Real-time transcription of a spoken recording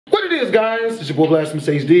is, guys? It's your boy Blasphemous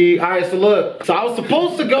HD. Alright, so look. So I was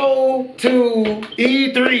supposed to go to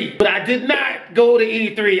E3, but I did not go to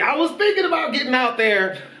E3. I was thinking about getting out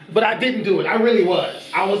there, but I didn't do it. I really was.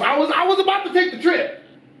 I was about to take the trip.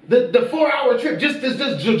 The 4-hour trip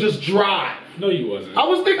just drive. No, you wasn't. I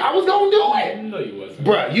was gonna do it. No, you wasn't.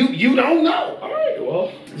 Bruh, you don't know. Alright,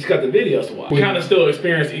 well, you just got the videos to watch. Kind of still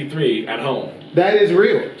experience E3 at home. That is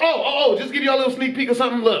real. Oh, just give you a little sneak peek or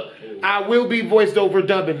something. Look, I will be voiced over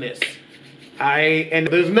dubbing this. And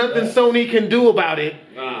there's nothing Sony can do about it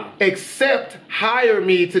except hire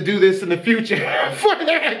me to do this in the future for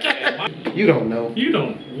their account. You don't know. You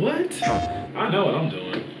don't what? I know what I'm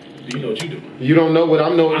doing. Do you know what you're doing? You don't know what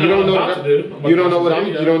I'm doing. You don't know what I'm doing. You don't know what I'm.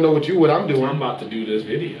 You don't know what I'm doing. I'm about to do this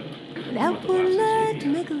video. Out one night to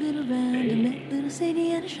make a little round and met little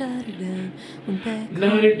Sadie and I shot her down. Went back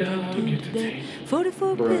Naughty dog, get to take.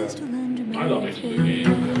 44 pistol under my I thought it was a good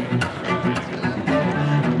game.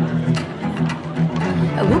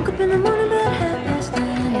 I woke up in the morning about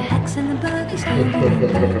 9:30. Hacks in the buggy standing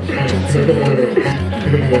there. Jets in the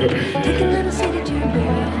air, taking little Sadie to her bed.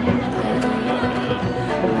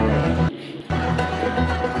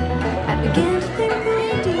 I began to think we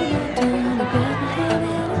do that down. I grabbed my hand and I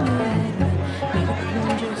knew I'd run. Made a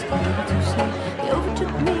plan just a little too slow. They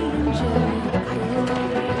overtook me and Jerry.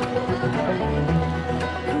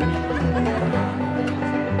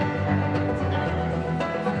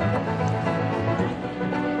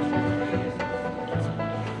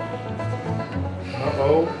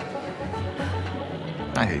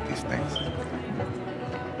 I hate these things.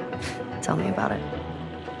 Tell me about it.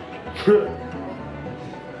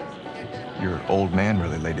 Your old man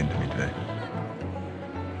really laid into me today.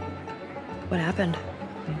 What happened?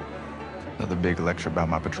 Another big lecture about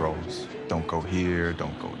my patrols. Don't go here,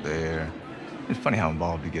 don't go there. It's funny how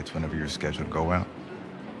involved he gets whenever you're scheduled to go out.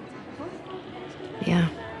 Yeah.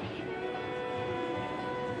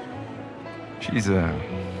 She's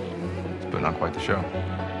putting on quite the show.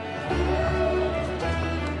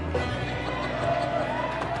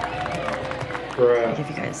 I'll give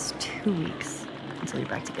you guys 2 weeks until you're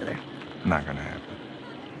back together. Not gonna happen.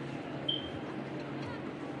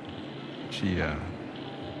 She,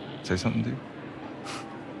 say something to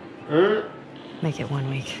you? Make it 1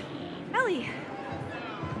 week. Ellie!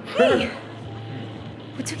 Hey!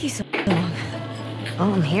 What took you so long?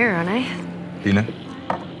 Oh, I'm here, aren't I? Dina?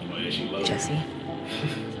 Jesse.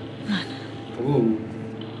 Ooh.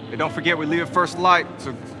 Hey, don't forget we leave at first light,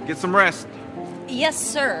 so get some rest. Yes,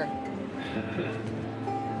 sir.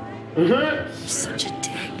 Such a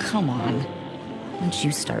dick. Come on. Why don't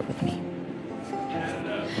you start with me?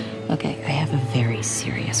 Okay, I have a very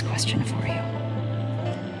serious question for you.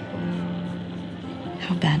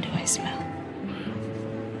 How bad do I smell?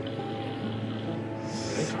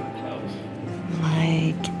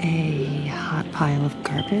 Like a hot pile of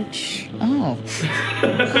garbage? Oh.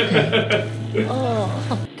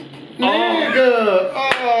 Oh. Nigga!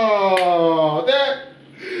 Oh,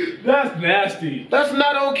 That's nasty. that's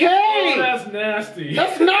not okay. Oh, that's nasty.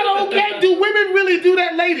 That's not okay. Do women really do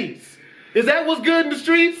that, ladies? Is that what's good in the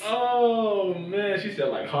streets? Oh man, she said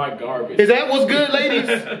like hot garbage. Is that what's good, ladies?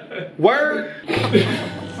 Word?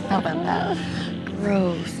 How about that?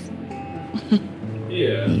 Gross.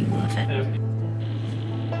 Yeah. You love it.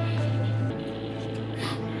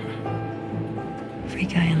 Every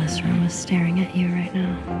guy in this room is staring at you right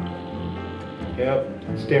now. Yep,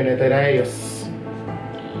 staring at that ass.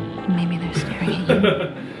 Maybe they're staring at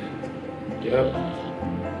you. Yep.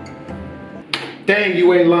 Dang,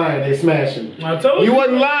 you ain't lying. They smashing. I told you. You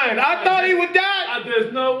wasn't lying. I thought he would die.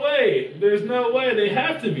 There's no way. There's no way. They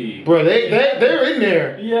have to be. Bro, they're in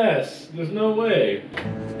there. Yes. There's no way.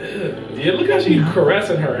 Yeah, look how she's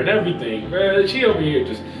caressing her and everything, man. She over here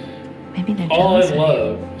just Maybe they're all jealous in of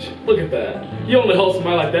love. Look at that. You only hold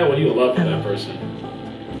somebody like that when you in love with that person.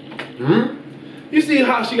 Hmm? You see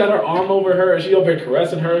how she got her arm over her and she over here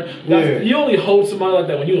caressing her? You only hold somebody like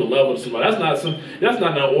that when you're in love with somebody. That's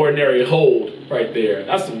not an ordinary hold right there.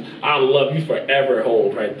 That's some I'll love you forever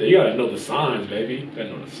hold right there. You gotta know the signs, baby. You gotta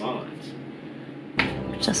know the signs.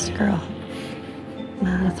 you. Just a girl.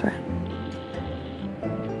 Not a threat.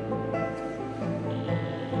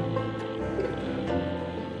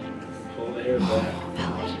 Pull the hair back.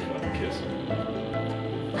 Ellie. She about to kiss her.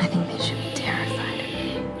 I think they should be terrified.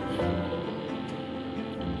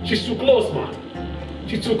 She's too close, man.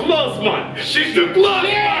 She's too close, man. She's too close,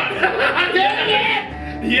 man. Damn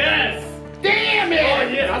it! Yes. Damn it! Oh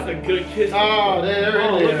yeah, that's a good kiss. Oh, they're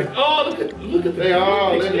in there. Look at They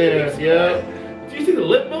all in there. Yep. Do you see the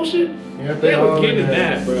lip motion? Yep, They all was in getting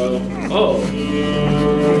there. that, bro. Oh.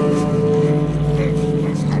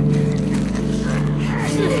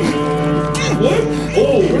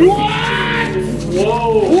 Oh, What?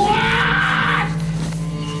 whoa. What?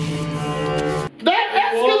 That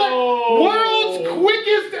escalation. Whoa. World's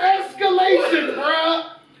quickest escalation, bruh.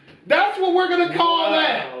 That's what we're gonna call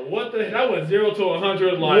that. Wow, what the? That went 0 to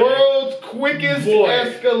 100 like. World's quickest Boy.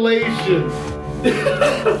 escalation.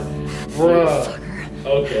 Bruh.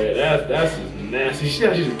 Okay, that's nasty. She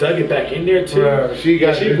just dug it back in there too. Bruh, she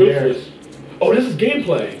got it in there. ruthless. Oh, this is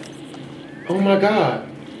gameplay. Oh my God.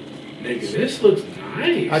 Nigga, this looks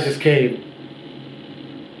nice. I just came.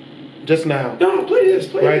 Just now. No, play this.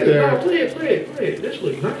 Play Right this. there. No, play it. This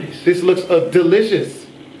looks nice. This looks delicious.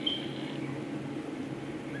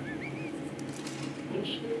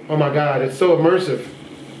 Oh my God, it's so immersive.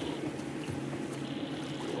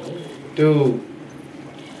 Dude.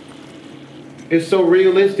 It's so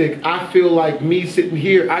realistic. I feel like me sitting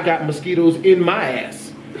here, I got mosquitoes in my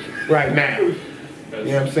ass right now. You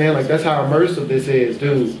know what I'm saying? Like, that's how immersive this is,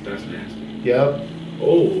 dude. That's nasty. Yep.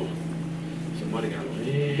 Oh, somebody got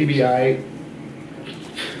wings. He be alright.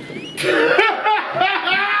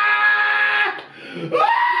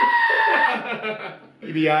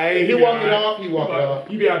 He be alright. He walk it off. He walk it off.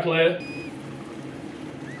 You be out player.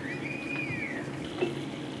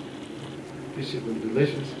 This shit look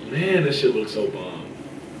delicious. Man, this shit looks so bomb.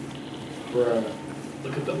 Bruh.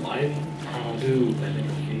 Look at the lighting. Oh, dude. That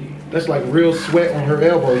nigga feet. That's like real sweat on her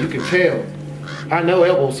elbow. You can tell. I know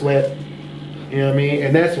elbow sweat. You know what I mean?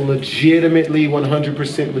 And that's legitimately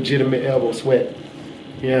 100% legitimate elbow sweat.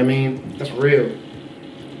 You know what I mean? That's real.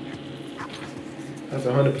 That's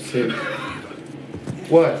 100%.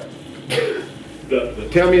 What?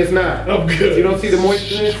 Tell me it's not. I'm good. You don't see the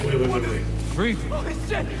moisture in it? Wait. Oh,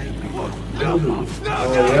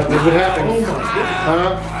 yeah, that's what happens. Oh my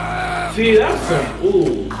God. Huh? See, that's some.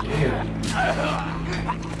 Ooh, damn.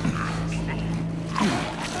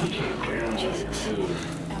 He came down, dude.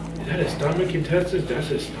 Is that his stomach intestines? That's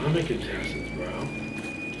his stomach intestines, bro.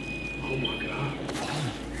 Oh my God.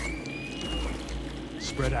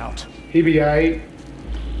 Spread out. He be alright.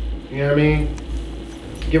 You know what I mean?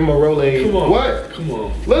 Give him a Rolade. Come on. What? Come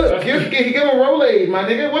on. Look, give him a Rolade, my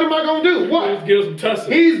nigga. What am I gonna do? What? Let's give him some tussin.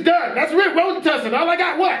 He's done. That's it. Robitussin. All I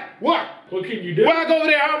got. What? What can you do? When I go over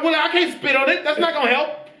there, I can't spit on it. That's not gonna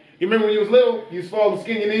help. You remember when you was little, you swallow the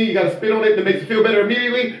skin in your knee, you gotta spit on it that makes you feel better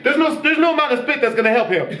immediately. There's no amount of spit that's gonna help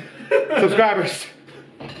him. Subscribers.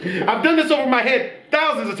 I've done this over my head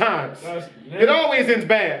thousands of times. It always ends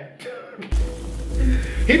bad.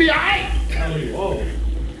 He be alright. Whoa.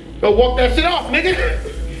 Go walk that shit off, nigga.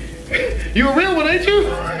 You a real one, ain't you?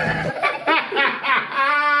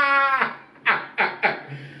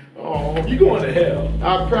 Oh, You going to hell.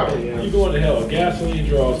 I probably am. You going to hell. Gasoline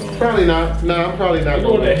draws on. Probably not. Nah, I'm probably not You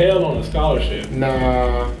going to hell on a scholarship.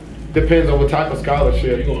 Nah, depends on what type of You're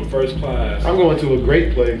scholarship. going first class. I'm going to a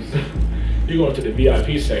great place. You're going to the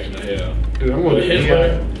VIP section of hell. Dude, I'm going With to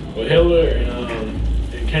Hitler, with Hitler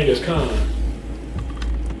and Genghis Khan.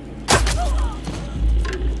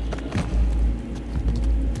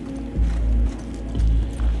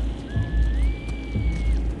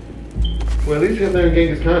 Well, at least Hitler and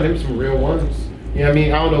Genghis Khan, them some real ones. You know what I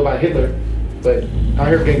mean? I don't know about Hitler, but I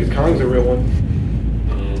heard Genghis Khan's a real one.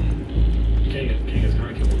 Genghis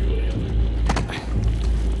Khan killed more people than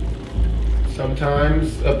Hitler.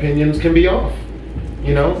 Sometimes opinions can be off.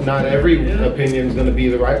 You know, not every opinion's gonna be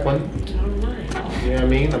the right one. Alright. You know what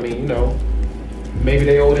I mean? You know, maybe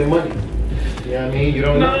they owed him money. You know what I mean? You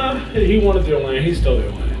don't know. Nah, he wanted their land. He stole their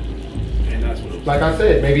land. And that's what it was. Like I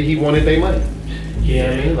said, maybe he wanted their money. You know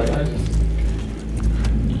what I mean? Like I just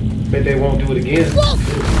bet they won't do it again. Whoa!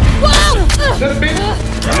 Whoa! Should've been.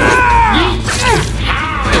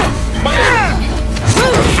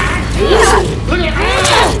 Look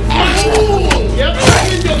at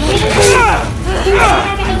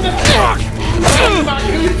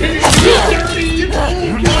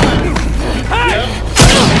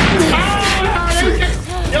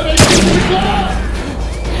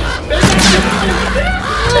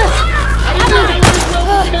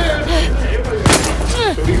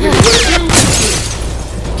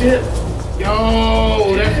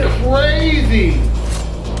Yo, that's crazy.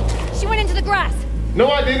 She went into the grass. No,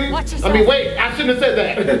 I didn't. Watch yourself. I mean, wait, I shouldn't have said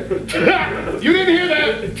that. You didn't hear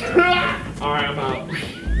that. Alright, I'm out.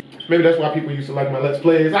 Maybe that's why people used to like my Let's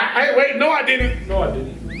Plays. Wait, no, I didn't. No, I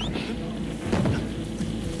didn't.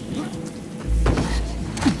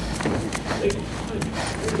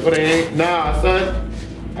 But they ain't. Nah, son.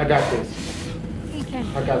 I got this. Ethan.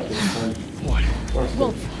 I got this, son. What? Watch this.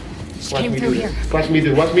 Wolf. She Watch came me through do here. this. Watch me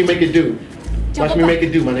do. Watch me make it do. Watch Double me back. make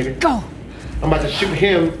it do, my nigga. Go. I'm about to shoot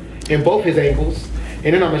him in both his ankles,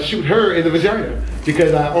 and then I'm gonna shoot her in the vagina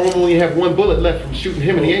because I only have one bullet left from shooting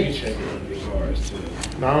him in the ankle. cars too.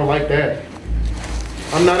 No, I don't like that.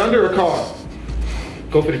 I'm not under a car.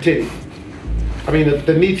 Go for the titty. I mean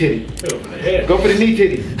the knee titty. Go for the head. Go for the knee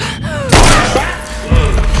titty.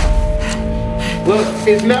 Look,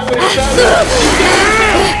 it's not what it sounds like.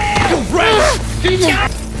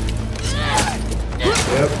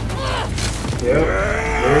 Yep.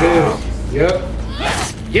 There it is. Yep.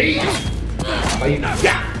 Yeah. Oh, yeah.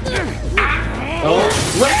 Oh,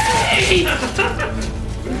 right.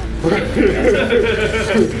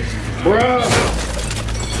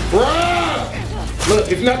 Bruh. Look,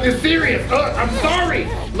 it's not this serious. I'm sorry.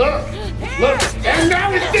 Look. And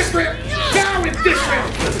now it's different.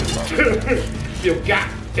 You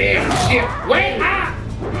goddamn shit.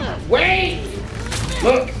 Wait.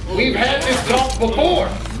 Look, we've had this talk before.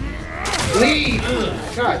 Please.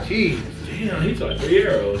 God, jeez. Damn, he took 3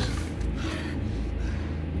 arrows.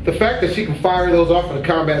 The fact that she can fire those off in a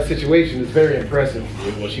combat situation is very impressive.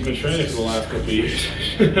 Yeah, well, she's been training for the last couple of years.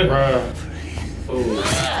 Bruh. Oh,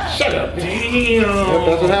 shut up. Damn. Yep,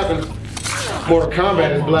 that's what happens. Mortal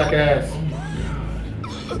Kombat is black ass.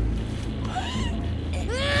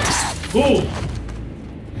 Ooh.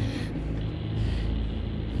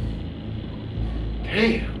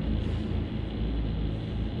 Damn.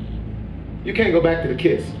 You can't go back to the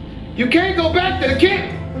kiss. You can't go back to the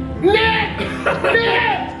kiss. Nat!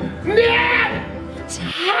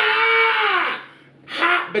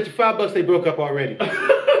 Ha! Bet you $5 they broke up already.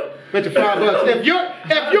 Bet you $5. If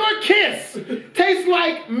your kiss tastes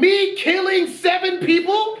like me killing 7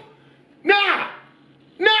 people, nah.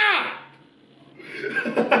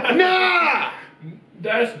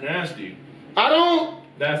 That's nasty.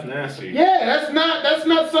 That's nasty. Yeah, that's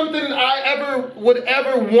not something I would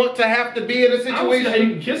ever want to have to be in a I don't see how situation.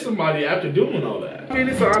 you can kiss somebody after doing all that. I mean,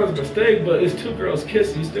 it's an honest mistake, but it's 2 girls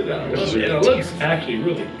kissing. You still gotta love it. And it looks actually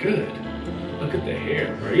really good. Look at the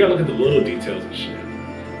hair, bro. You gotta look at the little details and shit.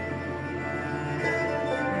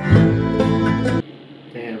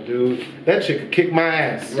 Damn, dude, that chick could kick my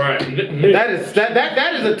ass. Right. That is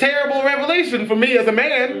a terrible revelation for me as a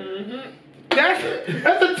man.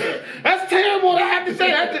 That's terrible to have to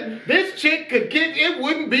say. This chick could kick. It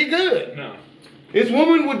wouldn't be good. No. This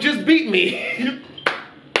woman would just beat me.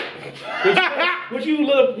 Would you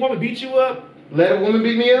let a woman beat you up? Let a woman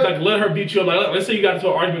beat me up? Like, let her beat you up. Like, let's say you got into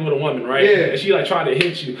an argument with a woman, right? Yeah. And she, like, tried to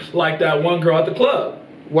hit you, like that one girl at the club.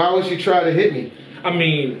 Why would she try to hit me? I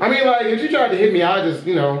mean, like, if she tried to hit me, I'd just,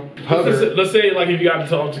 hug her. Let's say, like, if you got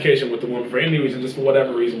into an altercation with the woman for any reason, just for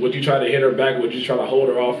whatever reason, would you try to hit her back, or would you try to hold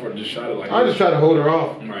her off, or just try to, like... I'd just try to hold her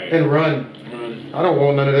off and run. I don't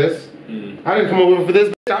want none of this. I didn't come over for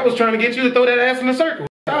this. I was trying to get you to throw that ass in a circle.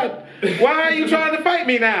 God, why are you trying to fight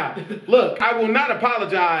me now? Look, I will not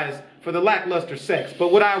apologize for the lackluster sex,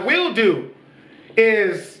 but what I will do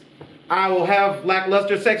is I will have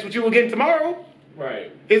lackluster sex with you again tomorrow.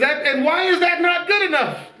 Right. And why is that not good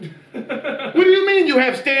enough? What do you mean you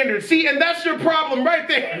have standards? See, and that's your problem right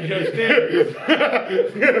there. You have standards.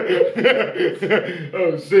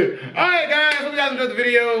 Oh, shit. All right, guys, hope you guys enjoyed the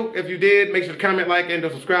video. If you did, make sure to comment, like, and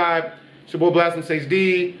subscribe. It's your boy Blast and Says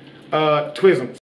D. Twism.